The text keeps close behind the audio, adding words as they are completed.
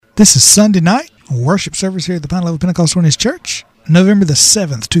This is Sunday night worship service here at the Pine Level Pentecostal Witness Church. November the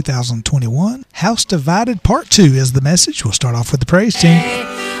 7th, 2021. House Divided Part 2 is the message. We'll start off with the praise team.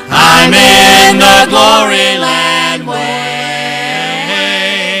 I'm in the glory land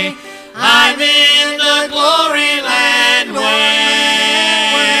way. I'm in the glory land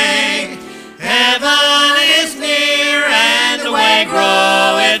way. Heaven is near and the way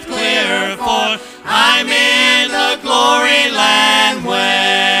groweth clear, for I'm in the glory land way.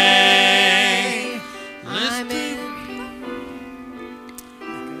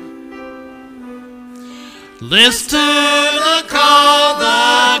 Listen to the call,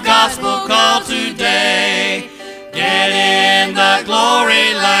 the gospel call today. Get in the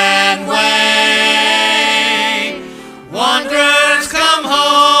glory land way. Wanderers come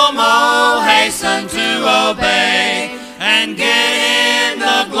home, oh, hasten to obey, and get in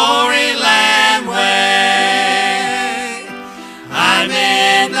the glory land way. I'm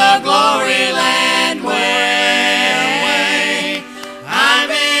in the glory land way. I'm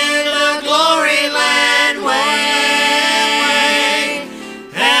in the glory land way.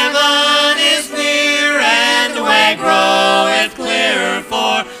 Heaven is near and the way groweth clear,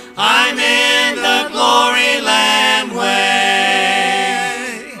 for I'm in the glory land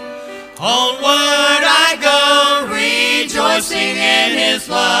way. Onward I go, rejoicing in His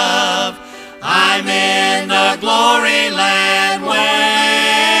love. I'm in the glory land way.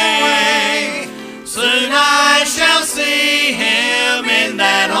 Soon I shall see Him in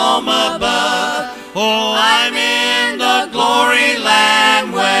that home above. Oh, I'm in the glory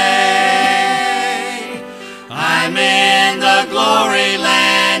land way. I'm in the glory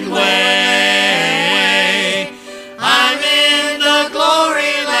land way. I'm in the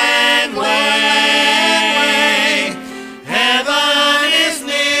glory land way. Heaven is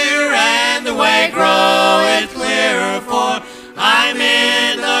near and the way groweth clear, for I'm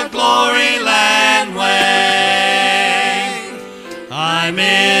in the glory land way. I'm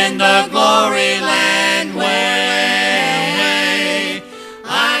in the glory land way.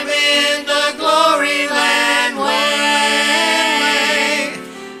 I'm in the glory land way.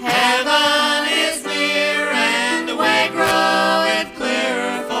 Heaven is near and the way groweth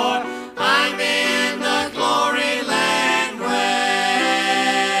clear, for I'm in the glory land way.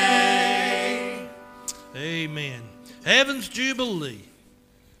 Amen. Heaven's Jubilee.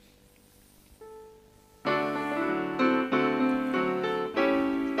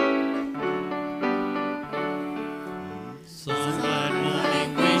 Sunlight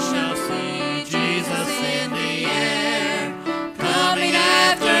morning we shall see Jesus in the air, coming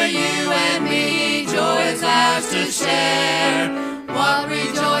after you and me, joy is ours to share. What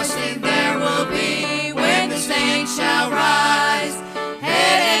rejoicing there will be when the saints shall rise,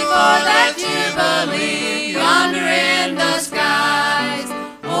 heading for that jubilee yonder in the skies.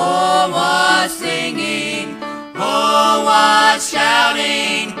 Oh, what singing, oh, what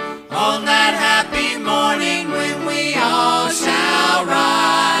shouting, on that happy morning when we all shall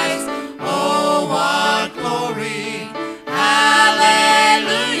rise. Oh, what glory,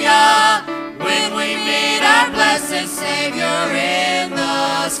 hallelujah, when we meet our blessed Savior in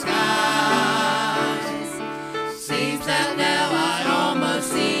the skies. Seems that now I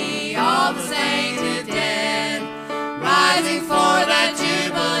almost see all the sainted dead, rising for that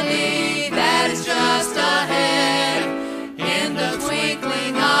jubilee that is just ahead. In the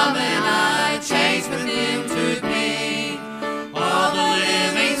twinkling of an eye, changed with Him to be, all the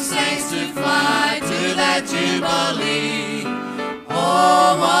living saints to fly to that jubilee.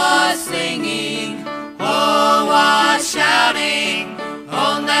 Oh, what singing, oh, what shouting,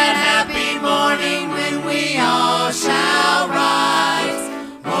 on that happy morning when we all shall rise.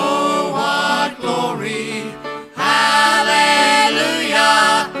 Oh, what glory,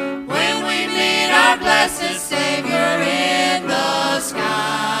 hallelujah, when we meet our blessed Savior in the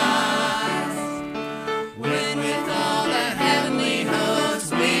skies. When with all the heavenly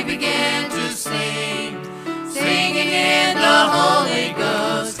hosts we begin to sing, singing in the Holy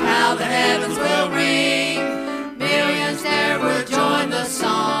Ghost, how the heavens will ring. Millions there will join the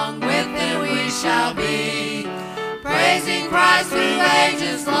song, with them we shall be, praising Christ through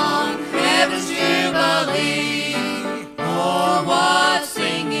ages long, heaven's jubilee. Oh, what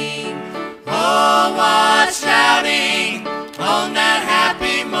singing, oh, what shouting, on that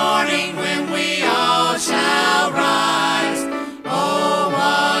happy morning when we all shall rise. Oh,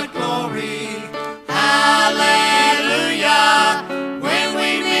 what glory, hallelujah, when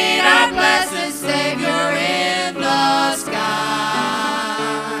we meet our blessed Savior in the skies.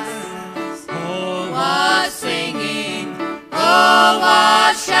 Oh, what singing, oh,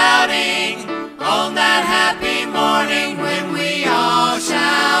 what shouting, on that happy morning when we all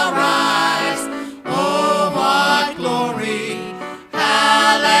shall rise.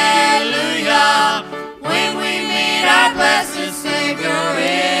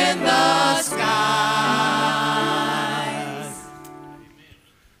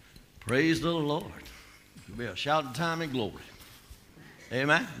 Praise the Lord. It'll be a shouting time in glory.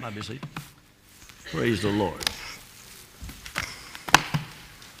 Amen. Might be seated. Praise the Lord.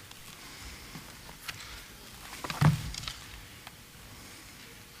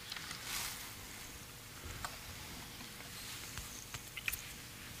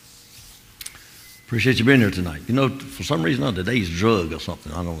 Appreciate you being here tonight. You know, for some reason, today's drug or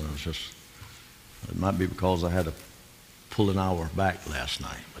something. I don't know. It's just, it might be because I had to pull an hour back last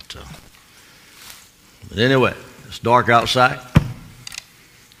night. But anyway, it's dark outside.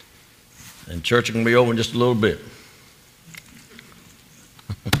 And church is going to be over in just a little bit.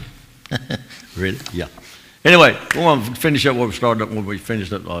 Really? Yeah. Anyway, we want to finish up what we started up when we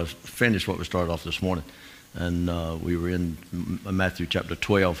finished what we started off this morning. And we were in Matthew chapter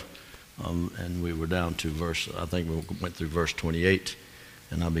 12. And we were down to I think we went through verse 28,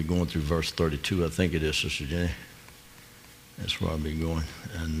 and I'll be going through verse 32, I think it is, Sister Jenny. That's where I'll be going.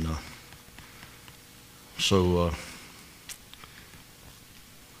 And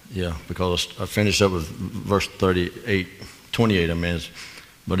yeah, because I finished up with verse 28, I mean,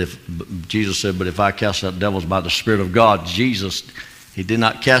 but Jesus said, but if I cast out devils by the Spirit of God, Jesus, he did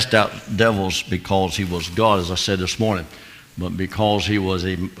not cast out devils because he was God, as I said this morning, but because he was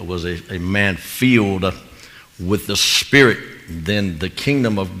a man filled with the Spirit, then the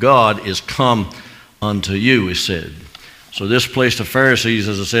kingdom of God is come unto you, he said. So this placed the Pharisees,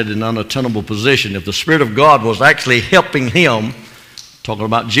 as I said, in an unattainable position. If the Spirit of God was actually helping him, talking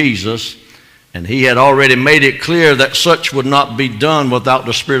about Jesus, and he had already made it clear that such would not be done without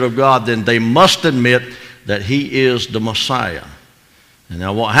the Spirit of God, then they must admit that he is the Messiah. And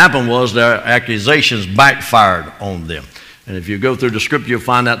now what happened was their accusations backfired on them. And if you go through the scripture, you'll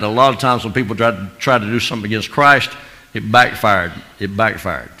find out that a lot of times when people try to do something against Christ, it backfired. It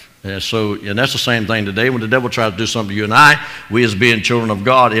backfired. And that's the same thing today. When the devil tries to do something to you and I, we as being children of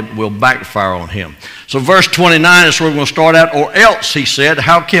God, it will backfire on him. So verse 29 is where we're going to start at. Or else, he said,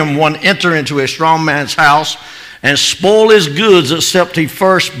 how can one enter into a strong man's house and spoil his goods except he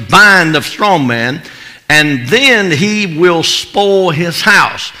first bind the strong man, and then he will spoil his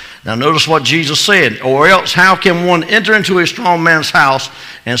house? Now notice what Jesus said. Or else how can one enter into a strong man's house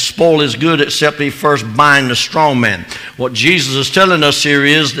and spoil his good except he first bind the strong man? What Jesus is telling us here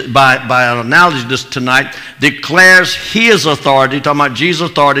is, that by an analogy this tonight, declares his authority, talking about Jesus'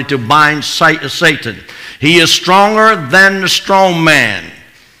 authority to bind Satan. He is stronger than the strong man.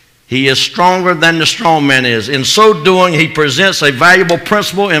 He is stronger than the strong man is. In so doing, he presents a valuable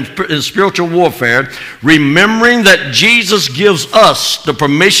principle in spiritual warfare, remembering that Jesus gives us the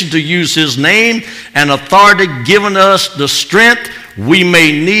permission to use his name and authority, giving us the strength we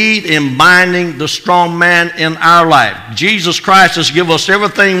may need in binding the strong man in our life. Jesus Christ has given us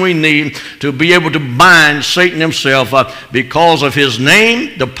everything we need to be able to bind Satan himself because of his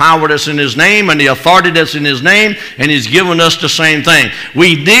name, the power that's in his name, and the authority that's in his name, and he's given us the same thing.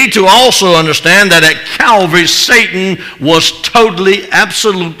 We need to also understand that at Calvary, Satan was totally,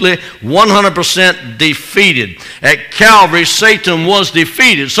 absolutely, 100% defeated. At Calvary, Satan was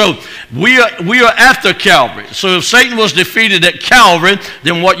defeated. So we are after Calvary. So if Satan was defeated at Calvary,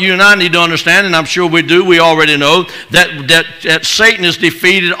 then what you and I need to understand, and I'm sure we do, we already know, that Satan is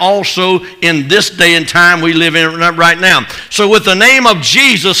defeated also in this day and time we live in right now. So with the name of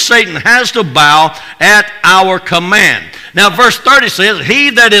Jesus, Satan has to bow at our command. Now verse 30 says, he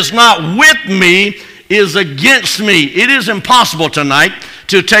that is not with me is against me. It is impossible tonight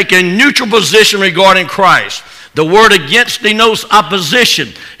to take a neutral position regarding Christ. The word against denotes opposition.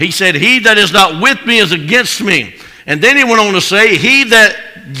 He said, he that is not with me is against me. And then he went on to say, he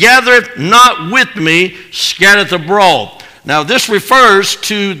that gathereth not with me scattereth abroad. Now this refers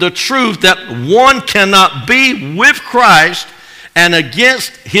to the truth that one cannot be with Christ and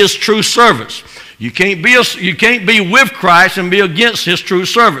against his true service. You can't be with Christ and be against his true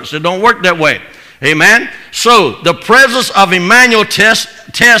service. It don't work that way. Amen? So the presence of Emmanuel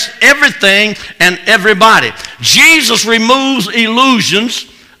tests everything and everybody. Jesus removes illusions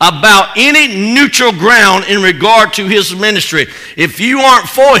about any neutral ground in regard to his ministry. If you aren't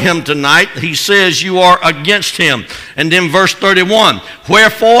for him tonight, he says you are against him. And then verse 31,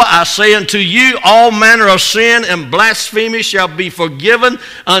 wherefore I say unto you, all manner of sin and blasphemy shall be forgiven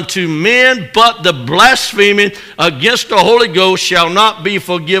unto men, but the blasphemy against the Holy Ghost shall not be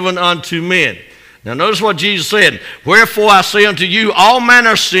forgiven unto men. Now notice what Jesus said. Wherefore I say unto you, all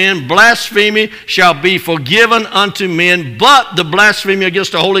manner of sin, blasphemy shall be forgiven unto men, but the blasphemy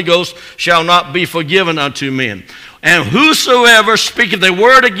against the Holy Ghost shall not be forgiven unto men. And whosoever speaketh a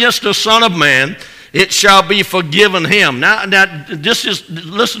word against the Son of Man, it shall be forgiven him. Now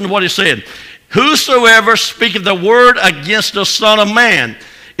listen to what he said. Whosoever speaketh the word against the Son of Man.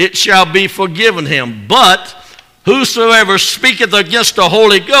 it shall be forgiven him. But whosoever speaketh against the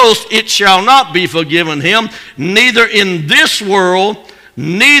Holy Ghost, it shall not be forgiven him, neither in this world,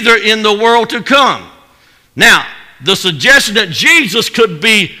 neither in the world to come. Now, the suggestion that Jesus could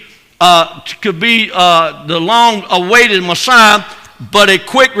be the long-awaited Messiah, but a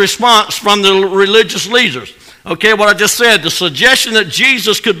quick response from the religious leaders. Okay, what I just said, the suggestion that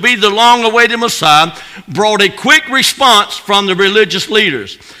Jesus could be the long-awaited Messiah brought a quick response from the religious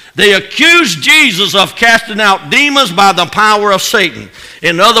leaders. They accused Jesus of casting out demons by the power of Satan.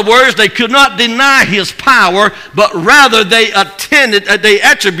 In other words, they could not deny his power, but rather they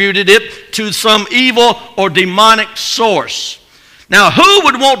attributed it to some evil or demonic source. Now, who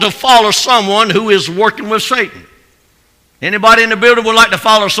would want to follow someone who is working with Satan? Anybody in the building would like to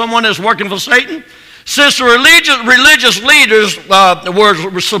follow someone that's working for Satan? Since the religious leaders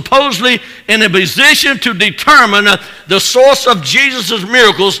were supposedly in a position to determine the source of Jesus'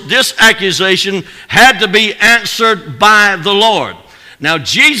 miracles, this accusation had to be answered by the Lord. Now,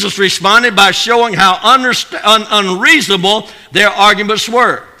 Jesus responded by showing how unreasonable their arguments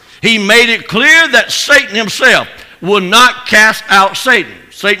were. He made it clear that Satan himself would not cast out Satan.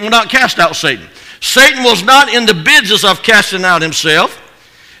 Satan would not cast out Satan. Satan was not in the business of casting out himself.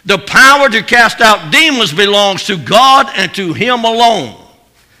 The power to cast out demons belongs to God and to him alone.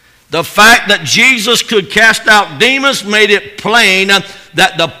 The fact that Jesus could cast out demons made it plain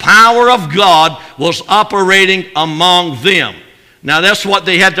that the power of God was operating among them. Now that's what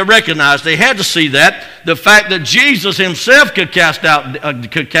they had to recognize. They had to see that. The fact that Jesus himself could cast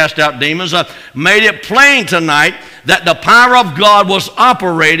out demons made it plain tonight that the power of God was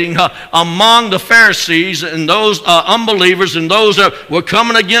operating among the Pharisees and those unbelievers and those that were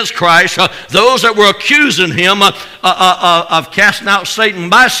coming against Christ, those that were accusing him of casting out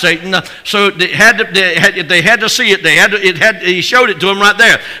Satan by Satan. So they had to see it. He showed it to them right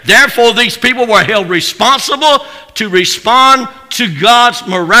there. Therefore, these people were held responsible to respond to God's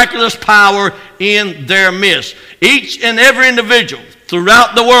miraculous power in their midst. Each and every individual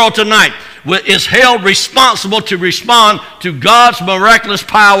throughout the world tonight is held responsible to respond to God's miraculous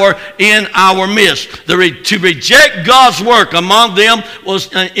power in our midst. To reject God's work among them was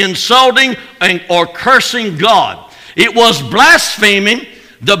insulting or cursing God. It was blaspheming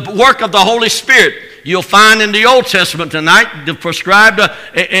the work of the Holy Spirit. You'll find in the Old Testament tonight that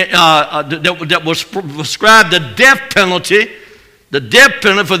was prescribed the death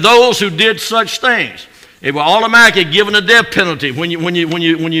penalty for those who did such things. They were automatically given a death penalty when you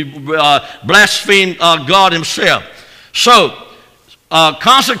blaspheme God himself. So,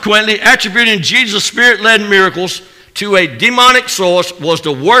 consequently, attributing Jesus' Spirit-led miracles to a demonic source was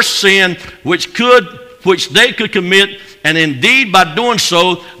the worst sin which they could commit, and indeed by doing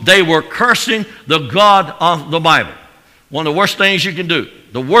so, they were cursing the God of the Bible. One of the worst things you can do.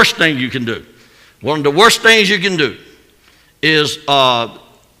 The worst thing you can do. One of the worst things you can do is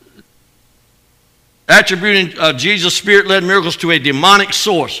attributing Jesus' Spirit-led miracles to a demonic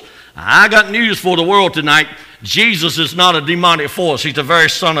source. I got news for the world tonight. Jesus is not a demonic force. He's the very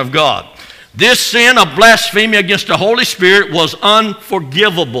Son of God. This sin of blasphemy against the Holy Spirit was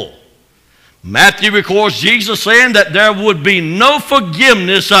unforgivable. Matthew records Jesus saying that there would be no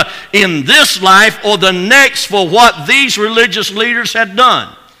forgiveness in this life or the next for what these religious leaders had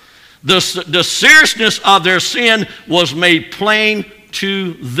done. The seriousness of their sin was made plain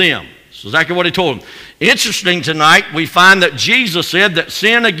to them. That's exactly what he told them. Interesting tonight, we find that Jesus said that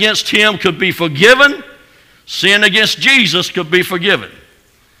sin against him could be forgiven. Sin against Jesus could be forgiven.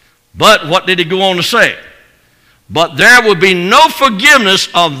 But what did he go on to say? But there would be no forgiveness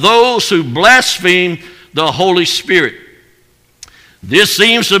of those who blaspheme the Holy Spirit. This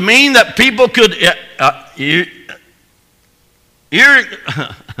seems to mean that people could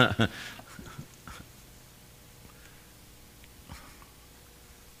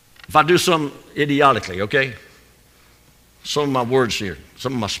if I do something idiotically, okay? Some of my words here,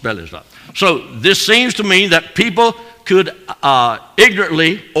 some of my spellings up. So this seems to mean that people could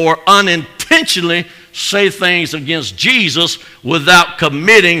ignorantly or unintentionally say things against Jesus without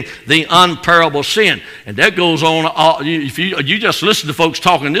committing the unparable sin. And that goes on, if you just listen to folks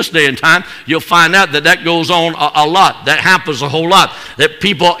talking this day and time, you'll find out that goes on a lot. That happens a whole lot. That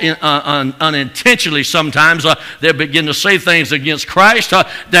people unintentionally sometimes they begin to say things against Christ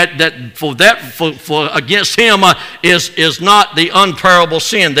that against him is not the unparable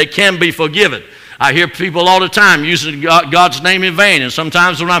sin. They can be forgiven. I hear people all the time using God's name in vain. And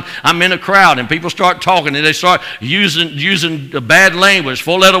sometimes when I'm in a crowd and people start talking and they start using the bad language,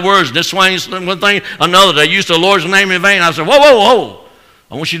 four-letter words, this one thing, another. They use the Lord's name in vain. I said, whoa, whoa, whoa.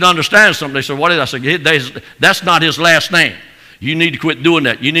 I want you to understand something. They said, what is it? I said, that's not his last name. You need to quit doing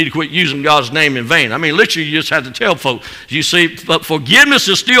that. You need to quit using God's name in vain. I mean, literally, you just have to tell folks. You see, but forgiveness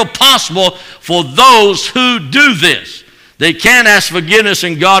is still possible for those who do this. They can ask forgiveness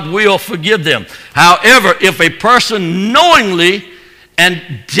and God will forgive them. However, if a person knowingly and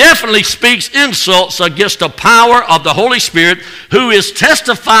definitely speaks insults against the power of the Holy Spirit, who is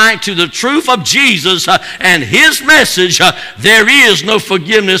testifying to the truth of Jesus and his message, there is no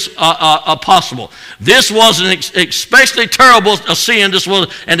forgiveness possible. This was an especially terrible sin. This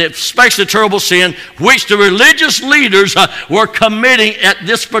was an especially terrible sin which the religious leaders were committing at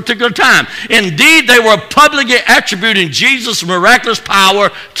this particular time. Indeed, they were publicly attributing Jesus' miraculous power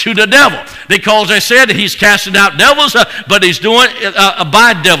to the devil, because they said that he's casting out devils, but he's doing it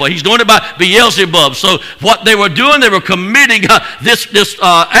by devil. He's doing it by Beelzebub. So what they were doing, they were committing this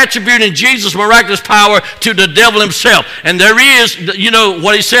attributing Jesus' miraculous power to the devil himself. And there is, you know,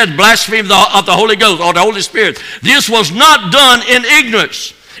 what he said, blasphemy of the Holy Ghost or the Holy Spirit. This was not done in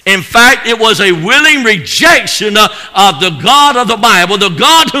ignorance. In fact, it was a willing rejection of the God of the Bible, the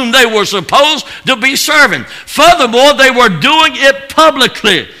God whom they were supposed to be serving. Furthermore, they were doing it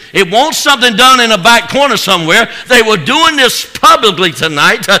publicly. It wasn't something done in a back corner somewhere. They were doing this publicly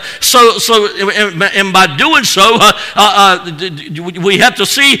tonight. And by doing so, we have to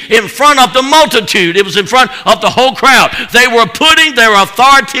see in front of the multitude. It was in front of the whole crowd. They were putting their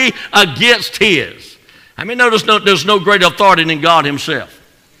authority against his. I mean, notice there's no greater authority than God himself.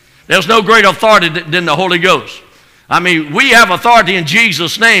 There's no greater authority than the Holy Ghost. I mean, we have authority in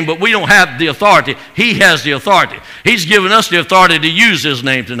Jesus' name, but we don't have the authority. He has the authority. He's given us the authority to use his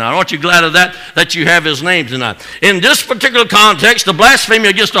name tonight. Aren't you glad of that you have his name tonight? In this particular context, the blasphemy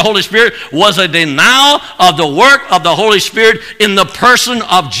against the Holy Spirit was a denial of the work of the Holy Spirit in the person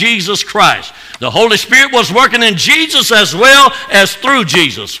of Jesus Christ. The Holy Spirit was working in Jesus as well as through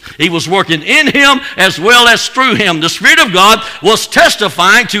Jesus. He was working in him as well as through him. The Spirit of God was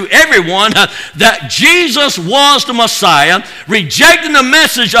testifying to everyone that Jesus was the Messiah. Rejecting the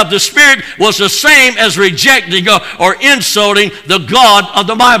message of the Spirit was the same as rejecting or insulting the God of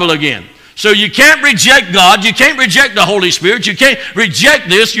the Bible again. So you can't reject God. You can't reject the Holy Spirit. You can't reject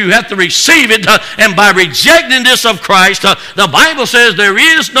this. You have to receive it. And by rejecting this of Christ, the Bible says there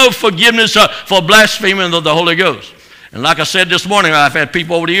is no forgiveness for blaspheming of the Holy Ghost. And like I said this morning, I've had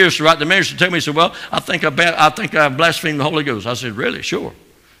people over the years throughout the ministry tell me, say, well, I think I've blasphemed the Holy Ghost. I said, really? Sure.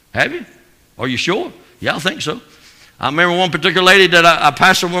 Have you? Are you sure? Yeah, I think so. I remember one particular lady that I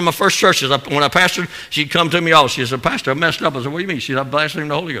pastored one of my first churches. When I pastored, she'd come to me all. She said, Pastor, I messed up. I said, what do you mean? She said, I blasphemed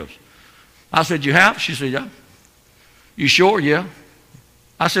the Holy Ghost. I said, you have? She said, yeah. You sure? Yeah.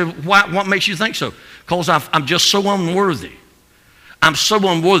 I said, what makes you think so? Because I'm just so unworthy. I'm so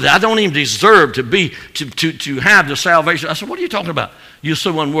unworthy. I don't even deserve to have the salvation. I said, what are you talking about? You're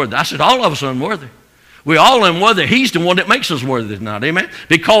so unworthy. I said, all of us are unworthy. We're all unworthy. He's the one that makes us worthy tonight. Amen?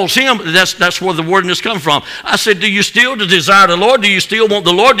 Because him, that's where the worthiness comes from. I said, do you still desire the Lord? Do you still want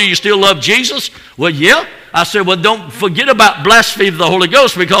the Lord? Do you still love Jesus? Well, yeah. I said, well, don't forget about blaspheming the Holy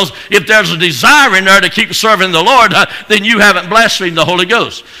Ghost, because if there's a desire in there to keep serving the Lord, then you haven't blasphemed the Holy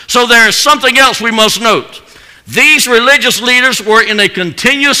Ghost. So there is something else we must note. These religious leaders were in a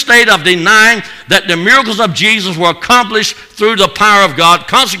continuous state of denying that the miracles of Jesus were accomplished through the power of God.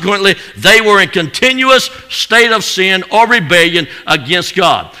 Consequently, they were in continuous state of sin or rebellion against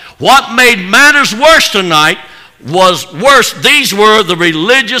God. What made matters worse tonight was worse. These were the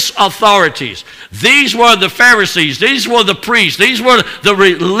religious authorities. These were the Pharisees. These were the priests. These were the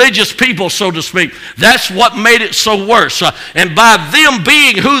religious people, so to speak. That's what made it so worse. And by them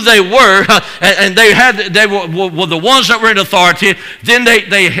being who they were, and they were the ones that were in authority, then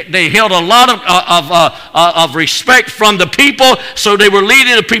they held a lot of respect from the people, so they were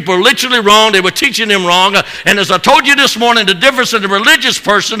leading the people literally wrong. They were teaching them wrong. And as I told you this morning, the difference in a religious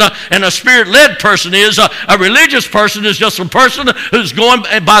person and a spirit-led person is a religious person is just a person who's going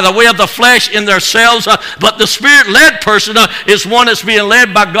by the way of the flesh in their selves, but the spirit-led person is one that's being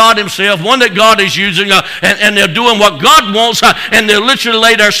led by God himself, one that God is using, and they're doing what God wants, and they'll literally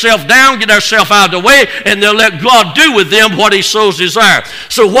lay themselves down, get themselves out of the way, and they'll let God do with them what he so desires.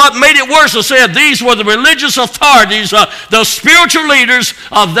 So what made it worse, I said, these were the religious authorities, the spiritual leaders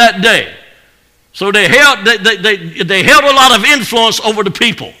of that day. So they held a lot of influence over the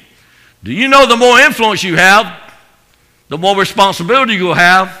people. Do you know the more influence you have, the more responsibility you'll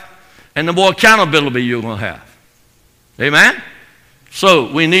have, and the more accountability you're going to have. Amen? So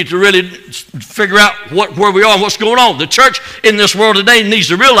we need to really figure out where we are and what's going on. The church in this world today needs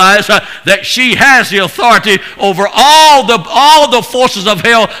to realize that she has the authority over all the forces of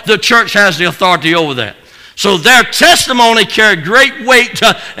hell. The church has the authority over that. So their testimony carried great weight,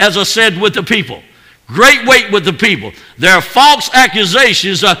 as I said, with the people. great weight with the people. Their false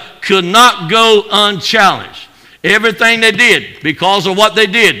accusations could not go unchallenged. Everything they did, because of what they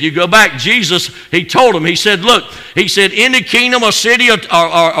did. You go back, Jesus, he told them, he said, look, he said, any kingdom or city or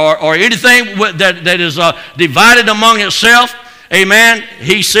anything that is divided among itself, amen,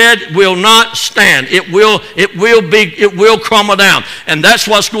 he said, will not stand. It will crumble down. And that's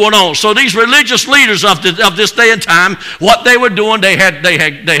what's going on. So these religious leaders of this day and time, what they were doing, they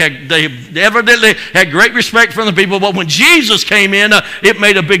evidently had great respect for the people, but when Jesus came in, it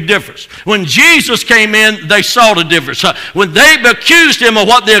made a big difference. When Jesus came in, they saw the difference. When they accused him of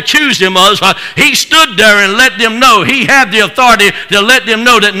what they accused him of, he stood there and let them know. He had the authority to let them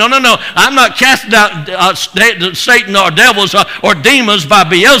know that, no, I'm not casting out Satan or devils or demons by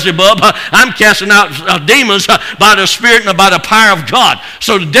Beelzebub. I'm casting out demons by the Spirit and by the power of God.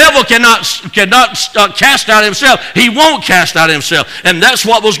 So the devil cannot cast out himself. He won't cast out himself. And that's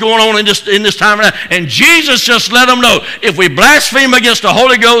what was going on in this time. And Jesus just let them know, if we blaspheme against the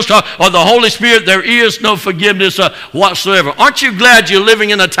Holy Ghost or the Holy Spirit, there is no forgiveness whatsoever. Aren't you glad you're living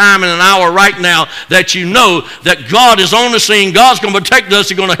in a time and an hour right now that you know that God is on the scene, God's going to protect us,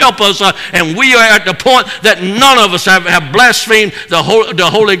 He's going to help us, and we are at the point that none of us have blasphemed the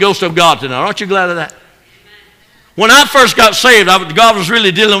Holy Ghost of God tonight. Aren't you glad of that? When I first got saved, God was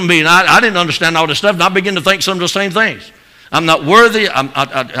really dealing with me, and I didn't understand all this stuff, and I began to think some of the same things. I'm not worthy.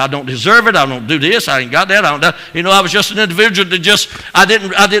 I don't deserve it. I don't do this. I ain't got that. I was just an individual that I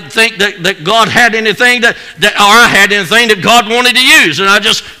didn't think that God had anything or I had anything that God wanted to use, and I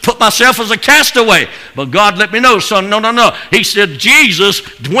just put myself as a castaway. But God let me know, son, no. He said, Jesus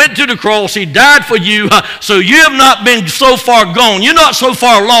went to the cross. He died for you, so you have not been so far gone. You're not so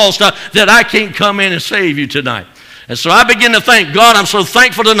far lost that I can't come in and save you tonight. And so I begin to thank God. I'm so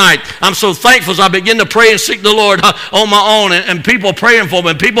thankful tonight. I'm so thankful as I begin to pray and seek the Lord on my own, and people praying for me,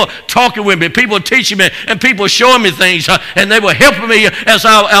 and people talking with me, people teaching me, and people showing me things, and they were helping me as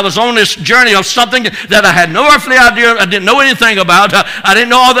I was on this journey of something that I had no earthly idea. I didn't know anything about. I didn't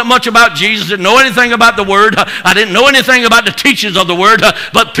know all that much about Jesus. Didn't know anything about the Word. I didn't know anything about the teachings of the Word.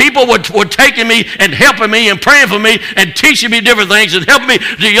 But people were taking me and helping me and praying for me and teaching me different things and helping me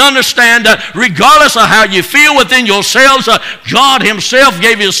to understand that regardless of how you feel within yourselves, God Himself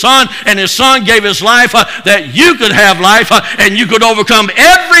gave His Son, and His Son gave His life that you could have life and you could overcome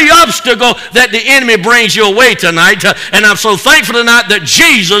every obstacle that the enemy brings your way tonight. And I'm so thankful tonight that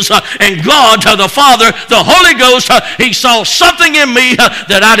Jesus and God, the Father, the Holy Ghost, He saw something in me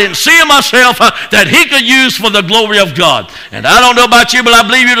that I didn't see in myself that He could use for the glory of God. And I don't know about you, but I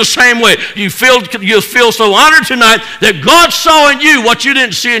believe you're the same way. You feel so honored tonight that God saw in you what you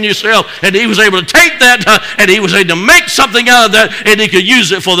didn't see in yourself, and He was able to take that and He was able to make something out of that, and He could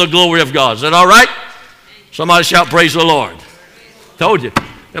use it for the glory of God. Is that all right? Somebody shout, praise the Lord. Told you.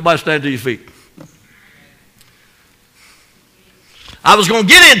 Everybody stand to your feet. I was going to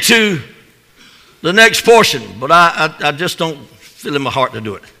get into the next portion, but I just don't feel in my heart to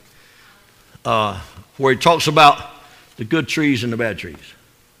do it. Where he talks about the good trees and the bad trees.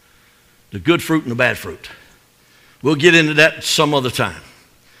 The good fruit and the bad fruit. We'll get into that some other time.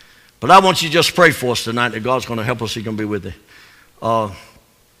 But I want you to just pray for us tonight that God's going to help us. He's going to be with you.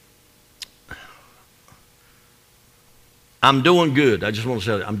 I'm doing good. I just want to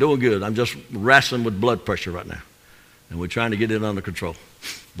say that. I'm doing good. I'm just wrestling with blood pressure right now. And we're trying to get it under control.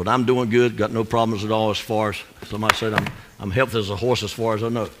 But I'm doing good. Got no problems at all as far as, somebody said I'm healthy as a horse as far as I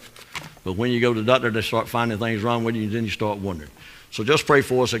know. But when you go to the doctor, they start finding things wrong with you, and then you start wondering. So just pray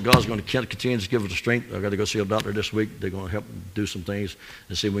for us that God's going to continue to give us the strength. I've got to go see a doctor this week. They're going to help do some things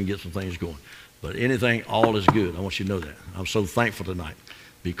and see if we can get some things going. But anything, all is good. I want you to know that. I'm so thankful tonight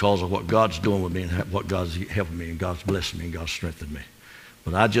because of what God's doing with me and what God's helping me and God's blessing me and God's strengthening me.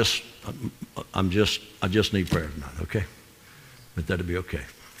 But I just need prayer tonight, okay? But that'll be okay.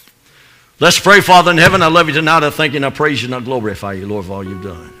 Let's pray. Father in heaven, I love you tonight. I thank you and I praise you and I glorify you, Lord, for all you've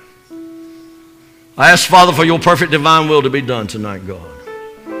done. I ask, Father, for your perfect divine will to be done tonight, God.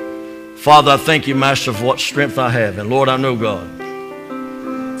 Father, I thank you, Master, for what strength I have. And Lord, I know, God.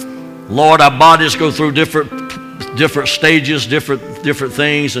 Lord, our bodies go through different stages, different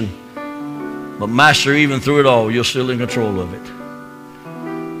things. But Master, even through it all, you're still in control of it.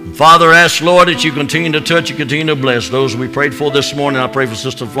 And Father, I ask, Lord, that you continue to touch and continue to bless those we prayed for this morning. I pray for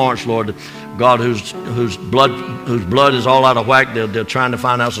Sister Florence, Lord, God, whose blood is all out of whack. They're trying to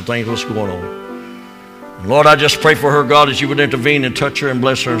find out some things, what's going on. Lord, I just pray for her, God, that you would intervene and touch her and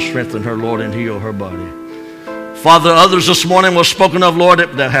bless her and strengthen her, Lord, and heal her body. Father, others this morning were spoken of, Lord,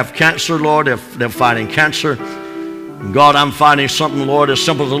 that have cancer, Lord. They're fighting cancer. And God, I'm fighting something, Lord, as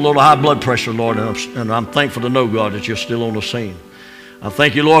simple as a little high blood pressure, Lord, and I'm thankful to know, God, that you're still on the scene. I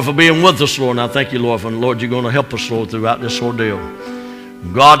thank you, Lord, for being with us, Lord. And I thank you, Lord, for, Lord, you're going to help us, Lord, throughout this ordeal.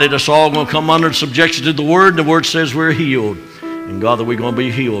 God, that us all going to come under subjection to the Word, and the Word says we're healed. And God, that we're going to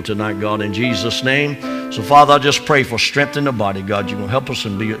be healed tonight, God, in Jesus' name. So, Father, I just pray for strength in the body. God, you're going to help us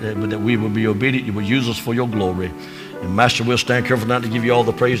and that we will be obedient. You will use us for your glory. And, Master, we'll stand careful not to give you all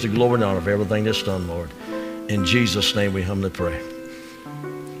the praise, the glory, and honor for everything that's done, Lord. In Jesus' name we humbly pray.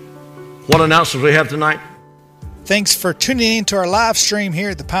 What announcements we have tonight? Thanks for tuning in to our live stream here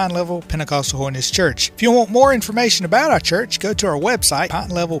at the Pine Level Pentecostal Holiness Church. If you want more information about our church, go to our website,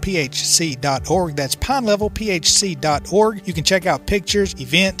 pinelevelphc.org. That's pinelevelphc.org. You can check out pictures,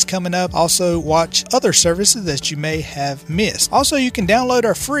 events coming up, also watch other services that you may have missed. Also, you can download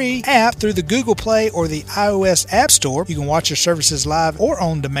our free app through the Google Play or the iOS App Store. You can watch our services live or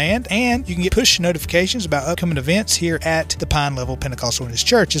on demand, and you can get push notifications about upcoming events here at the Pine Level Pentecostal Holiness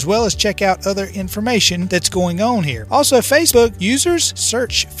Church, as well as check out other information that's going on here. Also, Facebook users,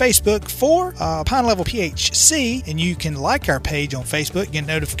 search Facebook for Pine Level PHC, and you can like our page on Facebook, get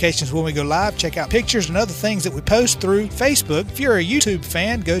notifications when we go live, check out pictures and other things that we post through Facebook. If you're a YouTube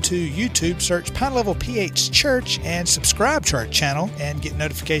fan, go to YouTube, search Pine Level PH Church, and subscribe to our channel and get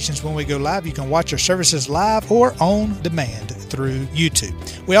notifications when we go live. You can watch our services live or on demand through YouTube.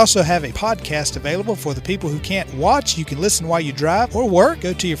 We also have a podcast available for the people who can't watch. You can listen while you drive or work.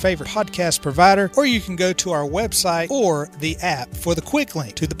 Go to your favorite podcast provider, or you can go to our website or the app for the quick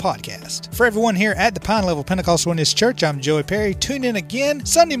link to the podcast. For everyone here at the Pine Level Pentecostal Holiness Church, I'm Joey Perry. Tune in again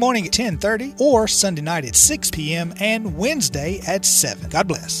Sunday morning at 10:30 or Sunday night at 6 p.m. and Wednesday at 7. God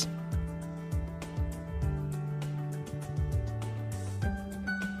bless.